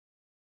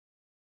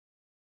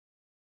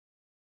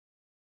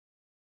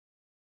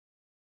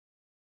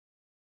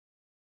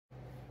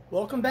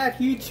Welcome back,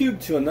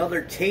 YouTube, to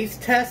another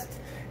taste test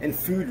and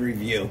food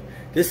review.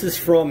 This is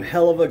from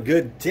Heluva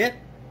Good Dip,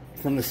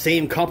 from the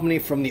same company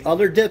from the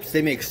other dips.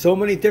 They make so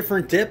many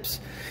different dips,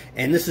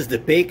 and this is the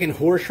bacon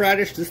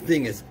horseradish. This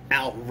thing is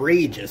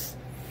outrageous.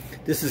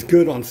 This is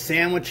good on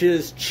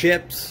sandwiches,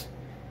 chips,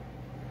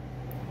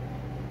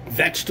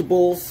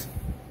 vegetables.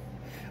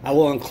 I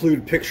will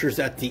include pictures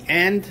at the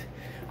end.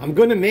 I'm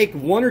going to make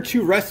 1 or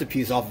 2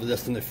 recipes off of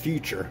this in the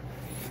future,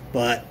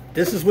 but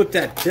this is what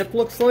that dip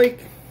looks like.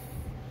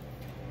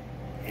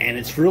 And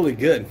it's really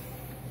good.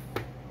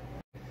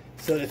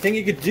 So the thing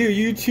you could do,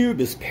 YouTube,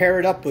 is pair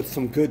it up with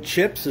some good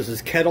chips. This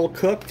is kettle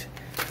cooked.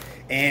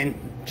 And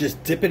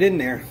just dip it in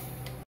there.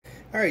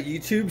 Alright,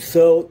 YouTube,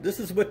 so this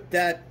is what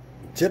that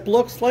dip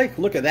looks like.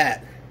 Look at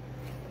that.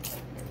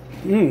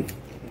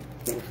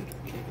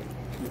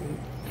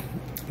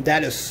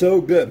 That is so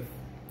good.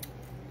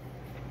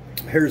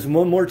 Here's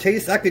one more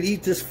taste. I could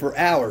eat this for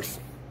hours.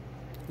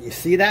 You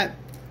see that?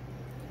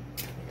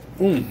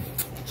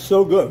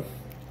 So good.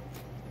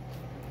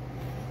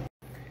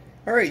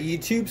 Alright,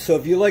 YouTube, so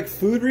if you like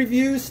food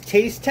reviews,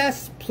 taste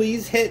tests,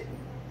 please hit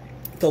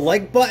the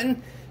like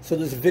button so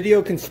this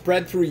video can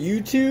spread through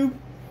YouTube.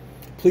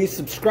 Please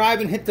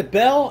subscribe and hit the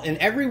bell, and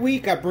every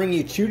week I bring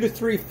you 2 to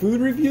 3 food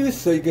reviews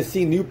so you can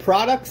see new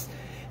products,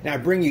 and I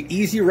bring you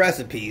easy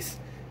recipes.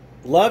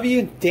 Love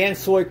you, Dan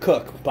Soy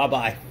Cook.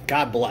 Bye-bye.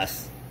 God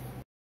bless.